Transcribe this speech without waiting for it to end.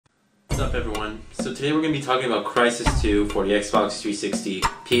up everyone? So today we're going to be talking about Crysis 2 for the Xbox 360,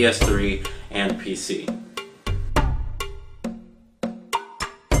 PS3, and PC.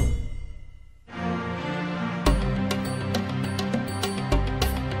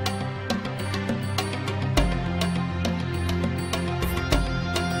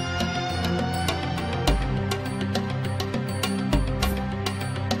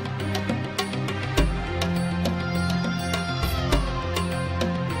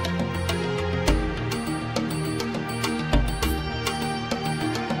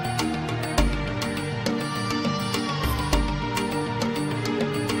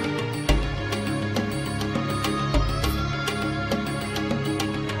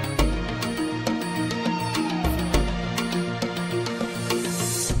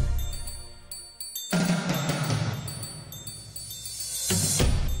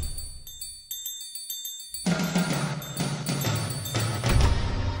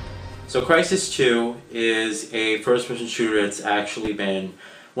 So Crysis 2 is a first-person shooter that's actually been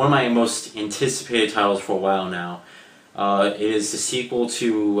one of my most anticipated titles for a while now. It is the sequel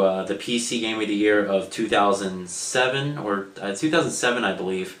to the PC Game of the Year of 2007, or 2007 I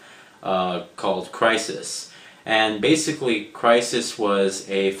believe, called Crysis. And basically Crysis was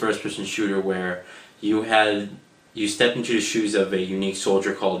a first-person shooter where you stepped into the shoes of a unique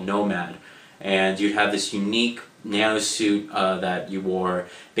soldier called Nomad, and you'd have this unique nanosuit that you wore.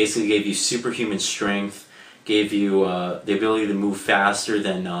 Basically gave you superhuman strength, gave you the ability to move faster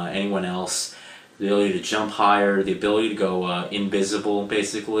than anyone else, the ability to jump higher, the ability to go invisible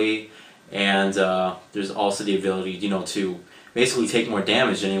basically, and there's also the ability, you know, to basically take more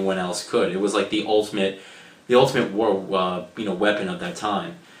damage than anyone else could. It was like the ultimate war weapon of that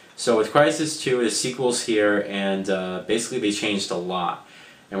time. So with Crysis 2, the sequel's here, and basically they changed a lot.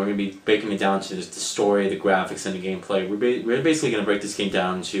 And we're going to be breaking it down to the story, the graphics, and the gameplay. We're basically going to break this game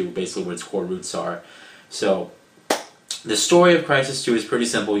down to basically what its core roots are. So, the story of Crysis 2 is pretty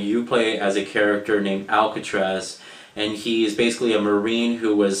simple. You play as a character named Alcatraz, and he is basically a Marine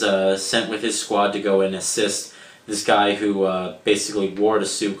who was sent with his squad to go and assist this guy who basically wore a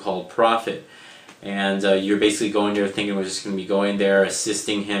suit called Prophet. And you're basically going there thinking we're just going to be going there,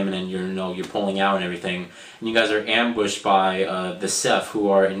 assisting him, and then you're pulling out and everything. And you guys are ambushed by the Ceph, who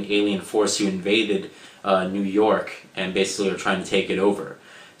are an alien force who invaded New York and basically are trying to take it over.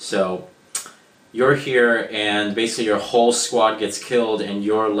 So you're here, and basically your whole squad gets killed, and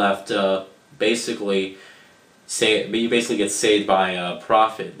you're left you basically get saved by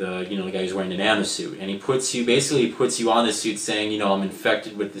Prophet, the guy who's wearing the nanosuit, and he puts you on the suit, saying, I'm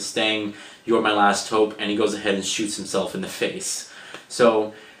infected with this thing. You're my last hope, and he goes ahead and shoots himself in the face.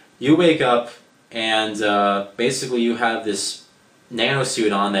 So you wake up, and basically you have this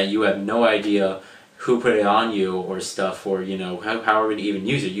nanosuit on that you have no idea who put it on you or stuff, or how to even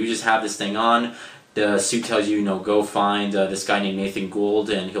use it. You just have this thing on. The suit tells you, go find this guy named Nathan Gould,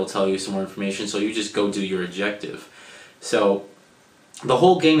 and he'll tell you some more information, so you just go do your objective. So the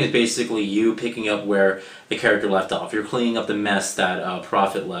whole game is basically you picking up where the character left off. You're cleaning up the mess that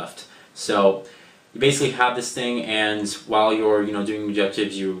Prophet left. So you basically have this thing, and while you're doing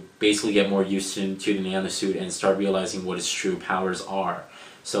objectives, you basically get more used to the nanosuit and start realizing what its true powers are.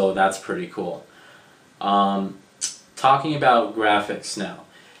 So that's pretty cool. Talking about graphics now.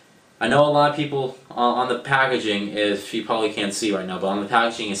 I know a lot of people on the packaging, if you probably can't see right now, but on the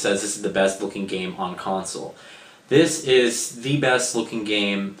packaging it says this is the best looking game on console. This is the best looking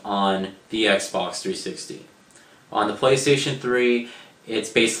game on the Xbox 360. On the PlayStation 3,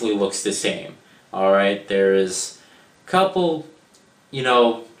 it basically looks the same. Alright, there's a couple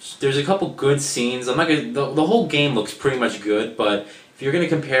good scenes. I'm not gonna, the whole game looks pretty much good, but if you're going to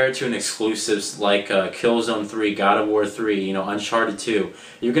compare it to an exclusives like Killzone 3, God of War 3, Uncharted 2,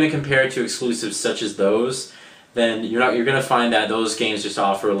 you're going to compare it to exclusives such as those, then you're going to find that those games just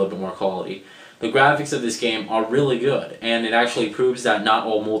offer a little bit more quality. The graphics of this game are really good, and it actually proves that not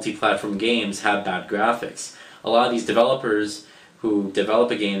all multi-platform games have bad graphics. A lot of these developers who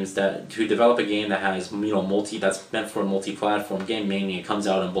develop a game that has that's meant for a multi-platform game, meaning it comes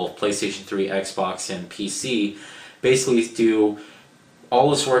out on both PlayStation 3, Xbox, and PC, basically do all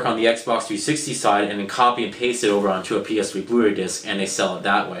this work on the Xbox 360 side and then copy and paste it over onto a PS3 Blu-ray disc, and they sell it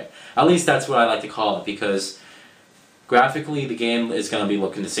that way. At least that's what I like to call it, because graphically the game is going to be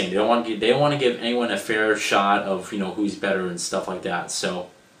looking the same. They don't want to give anyone a fair shot of who's better and stuff like that. So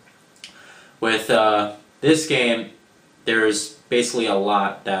with this game, there's basically a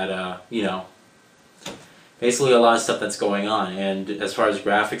lot that basically a lot of stuff that's going on, and as far as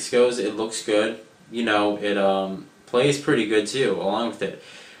graphics goes, it looks good. It plays pretty good too, along with it.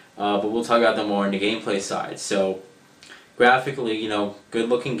 But we'll talk about that more on the gameplay side. So, graphically, good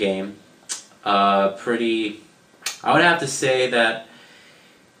looking game. pretty. I would have to say that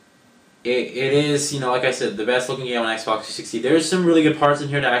it is, like I said, the best looking game on Xbox 360. There's some really good parts in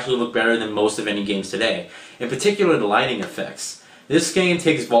here that actually look better than most of any games today. In particular, the lighting effects. This game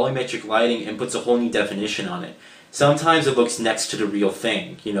takes volumetric lighting and puts a whole new definition on it. Sometimes it looks next to the real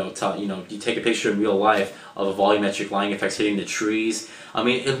thing. You take a picture in real life of a volumetric lighting effects hitting the trees. I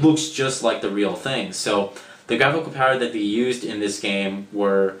mean, it looks just like the real thing. So the graphical power that they used in this game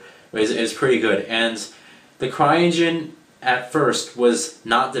is pretty good. And the CryEngine at first was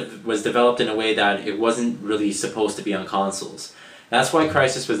developed in a way that it wasn't really supposed to be on consoles. That's why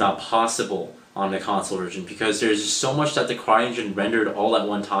Crysis was not possible on the console version, because there's just so much that the CryEngine rendered all at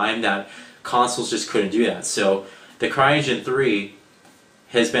one time that consoles just couldn't do that. So the CryEngine 3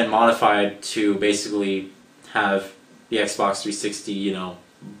 has been modified to basically have the Xbox 360,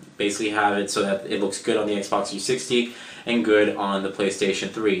 basically have it so that it looks good on the Xbox 360 and good on the PlayStation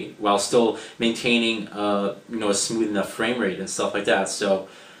 3, while still maintaining a smooth enough frame rate and stuff like that. So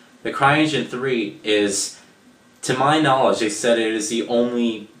the CryEngine 3 is, to my knowledge, they said it is the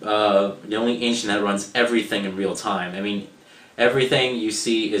only engine that runs everything in real time. I mean, everything you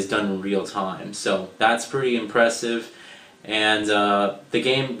see is done in real time, so that's pretty impressive. And the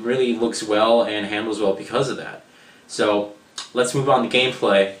game really looks well and handles well because of that. So let's move on to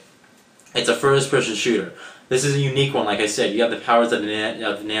gameplay. It's a first-person shooter. This is a unique one, like I said. You have the powers of the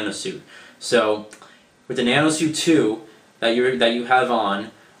Nanosuit. So with the Nanosuit 2 that you have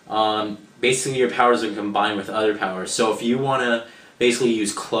on, basically your powers are combined with other powers. So if you want to basically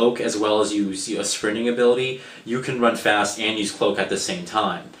use Cloak as well as use a sprinting ability, you can run fast and use Cloak at the same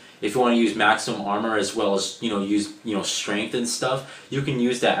time. If you want to use maximum armor as well as use strength and stuff, you can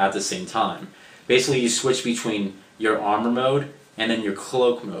use that at the same time. Basically, you switch between your armor mode and then your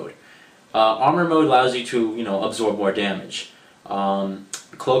Cloak mode. Armor mode allows you to absorb more damage.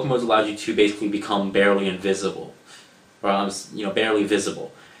 Cloak mode allows you to basically become barely invisible, or barely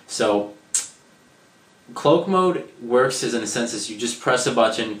visible. So Cloak mode works in a sense as you just press a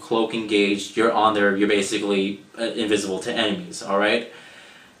button, Cloak engaged, you're on there, you're basically invisible to enemies. All right.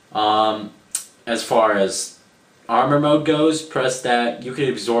 As far as armor mode goes, press that, you can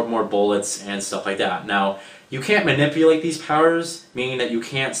absorb more bullets and stuff like that. Now, you can't manipulate these powers, meaning that you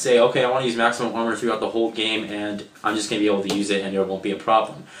can't say, okay, I want to use maximum armor throughout the whole game and I'm just going to be able to use it and there won't be a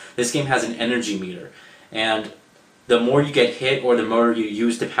problem. This game has an energy meter, and the more you get hit or the more you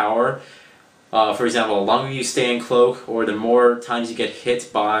use the power, for example, the longer you stay in Cloak or the more times you get hit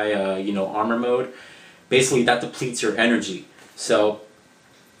by armor mode, basically that depletes your energy. So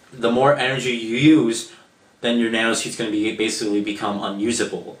the more energy you use, then your nanosuit's going to basically become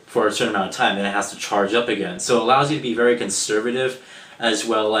unusable for a certain amount of time, then it has to charge up again. So it allows you to be very conservative as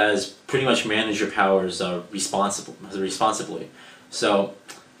well as pretty much manage your powers responsibly. So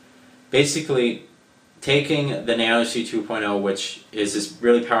basically, taking the Nanosuit 2.0, which is this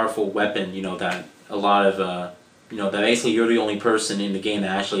really powerful weapon, that a lot of, that basically you're the only person in the game that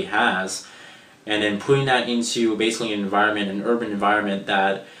actually has, and then putting that into basically an urban environment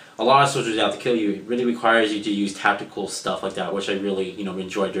that a lot of soldiers out to kill you, it really requires you to use tactical stuff like that, which I really,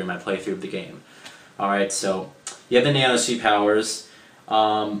 enjoyed during my playthrough of the game. Alright, so you have the Nanosuit powers.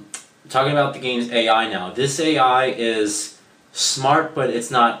 Talking about the game's AI now. This AI is smart, but it's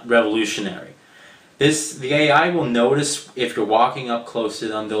not revolutionary. The AI will notice if you're walking up close to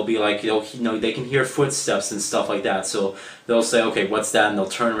them. They'll be like, they can hear footsteps and stuff like that. So they'll say, okay, what's that? And they'll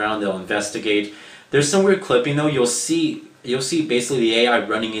turn around, they'll investigate. There's some weird clipping though. You'll see basically the AI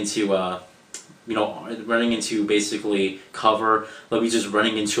running into basically cover. They'll be just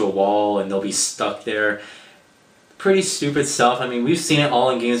running into a wall and they'll be stuck there. Pretty stupid stuff. I mean, we've seen it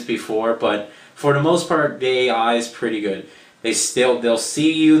all in games before, but for the most part, the AI is pretty good. They'll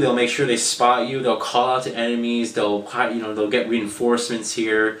see you. They'll make sure they spot you. They'll call out to enemies. They'll get reinforcements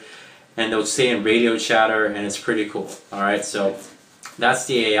here, and they'll stay in radio chatter, and it's pretty cool. All right, so that's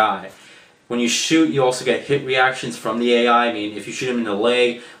the AI. When you shoot, you also get hit reactions from the AI. I mean, if you shoot them in the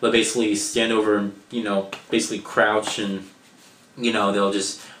leg, they'll basically stand over and, basically crouch and, they'll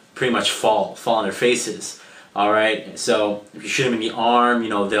just pretty much fall on their faces. Alright, so if you shoot them in the arm,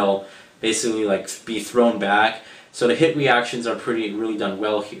 they'll basically be thrown back. So the hit reactions are really done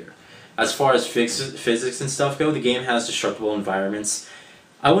well here. As far as physics and stuff go, the game has destructible environments.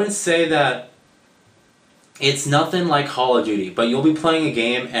 I wouldn't say that it's nothing like Call of Duty, but you'll be playing a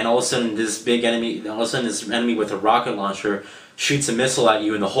game and all of a sudden this enemy with a rocket launcher shoots a missile at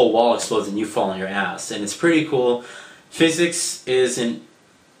you and the whole wall explodes and you fall on your ass. And it's pretty cool. Physics isn't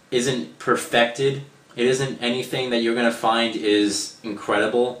perfected. It isn't anything that you're going to find is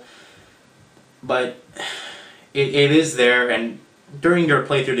incredible. But it is there, and during your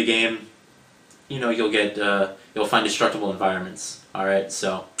playthrough of the game, you'll find destructible environments. All right,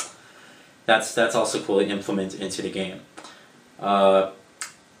 so that's also cool to implement into the game. What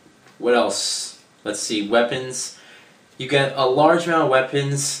else? Let's see, weapons. You get a large amount of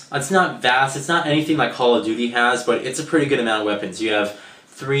weapons. It's not vast. It's not anything like Call of Duty has, but it's a pretty good amount of weapons. You have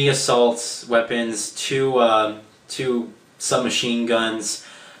 3 assault weapons, 2 submachine guns,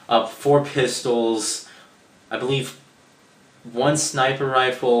 4 pistols, I believe 1 sniper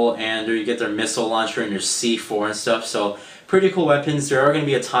rifle, and you get their missile launcher and your C4 and stuff. So pretty cool weapons. There are going to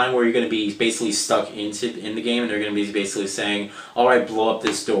be a time where you're going to be basically stuck in the game, and they're going to be basically saying, "All right, blow up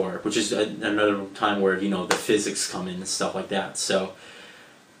this door," which is another time where the physics come in and stuff like that. So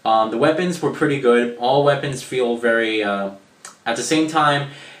the weapons were pretty good. All weapons feel very. At the same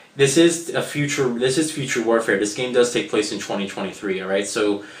time, this is future warfare. This game does take place in 2023. All right,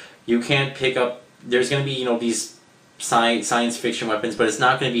 so you can't pick up. There's going to be these science fiction weapons, but it's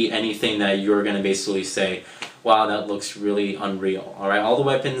not going to be anything that you're going to basically say, wow, that looks really unreal. All right, all the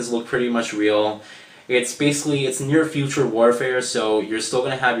weapons look pretty much real. It's near future warfare, so you're still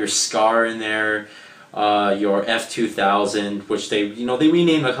going to have your SCAR in there, your F-2000, which they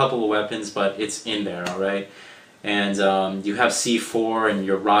renamed a couple of weapons, but it's in there, all right? And you have C4 and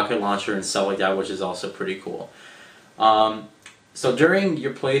your rocket launcher and stuff like that, which is also pretty cool. So during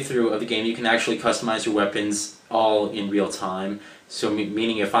your playthrough of the game, you can actually customize your weapons all in real time. So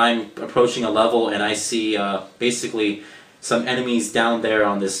meaning if I'm approaching a level and I see basically some enemies down there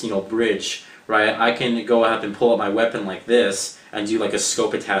on this bridge, right, I can go up and pull up my weapon like this and do like a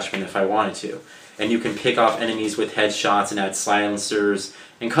scope attachment if I wanted to. And you can pick off enemies with headshots and add silencers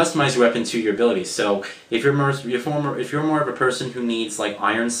and customize your weapon to your abilities. So if you're more of a person who needs like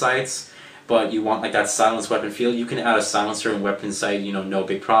iron sights, but you want like that silenced weapon feel, you can add a silencer and weapon sight, no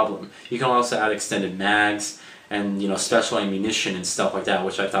big problem. You can also add extended mags and special ammunition and stuff like that,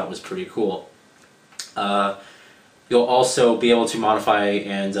 which I thought was pretty cool. You'll also be able to modify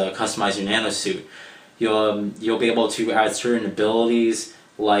and customize your Nanosuit. You'll be able to add certain abilities,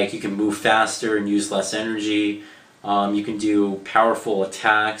 like you can move faster and use less energy. You can do powerful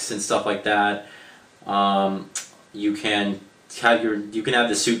attacks and stuff like that. You can have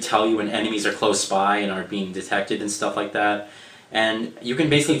the suit tell you when enemies are close by and are being detected and stuff like that. And you can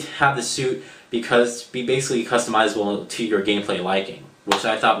basically have the suit be basically customizable to your gameplay liking, which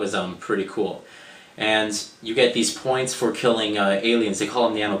I thought was pretty cool. And you get these points for killing aliens. They call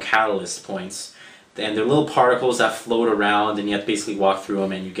them nanocatalyst points. And they're little particles that float around, and you have to basically walk through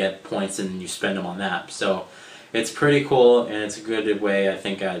them, and you get points, and you spend them on that. So it's pretty cool, and it's a good way, I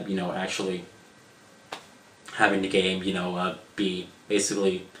think, at actually having the game be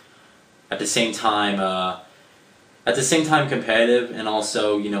basically at the same time competitive and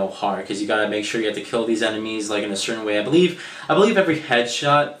also hard, because you gotta make sure you have to kill these enemies like in a certain way. I believe every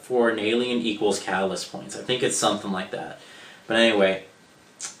headshot for an alien equals catalyst points. I think it's something like that. But anyway,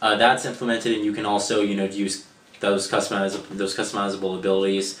 that's implemented, and you can also use those customizable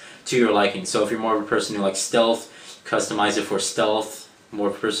abilities to your liking. So if you're more of a person who likes stealth, customize it for stealth. More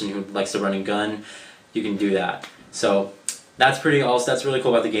of a person who likes to run and gun, you can do that. So that's really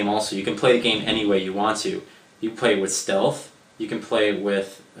cool about the game. Also, you can play the game any way you want to. You can play with stealth, you can play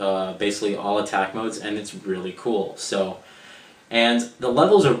with basically all attack modes, and it's really cool. So, and the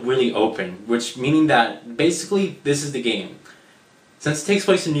levels are really open, which meaning that basically this is the game. Since it takes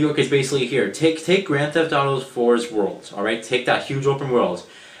place in New York, it's basically here. Take Grand Theft Auto 4's world, all right? Take that huge open world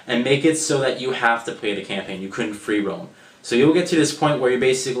and make it so that you have to play the campaign. You couldn't free roam. So you'll get to this point where you're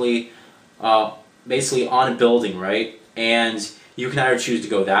basically on a building, right? And you can either choose to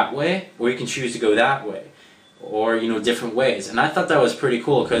go that way, or you can choose to go that way, or different ways. And I thought that was pretty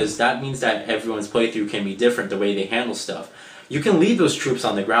cool, because that means that everyone's playthrough can be different, the way they handle stuff. You can leave those troops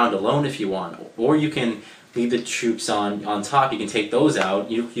on the ground alone if you want, or you can leave the troops on top. You can take those out.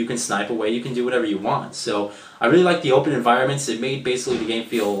 You can snipe away. You can do whatever you want. So I really like the open environments. It made basically the game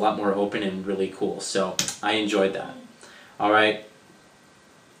feel a lot more open and really cool. So I enjoyed that. All right.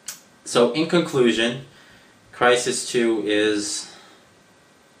 So in conclusion, Crysis 2 is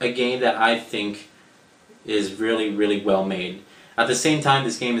a game that I think is really, really well made. At the same time,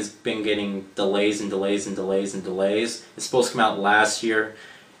 this game has been getting delays and delays and delays and delays. It's supposed to come out last year.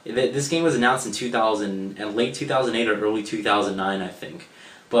 This game was announced in late 2008 or early 2009, I think.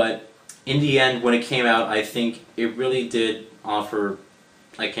 But in the end, when it came out, I think it really did offer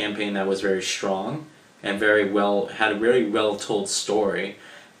a campaign that was very strong and had a very well told story.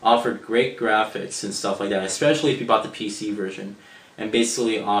 Offered great graphics and stuff like that, especially if you bought the PC version. And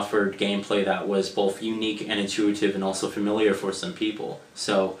basically offered gameplay that was both unique and intuitive and also familiar for some people.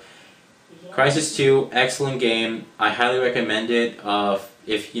 So Crysis 2, excellent game. I highly recommend it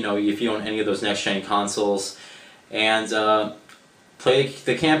if you own any of those next-gen consoles. And play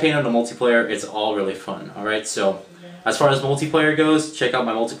the campaign and the multiplayer. It's all really fun. Alright, so as far as multiplayer goes, check out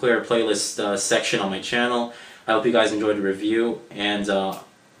my multiplayer playlist section on my channel. I hope you guys enjoyed the review, and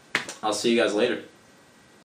I'll see you guys later.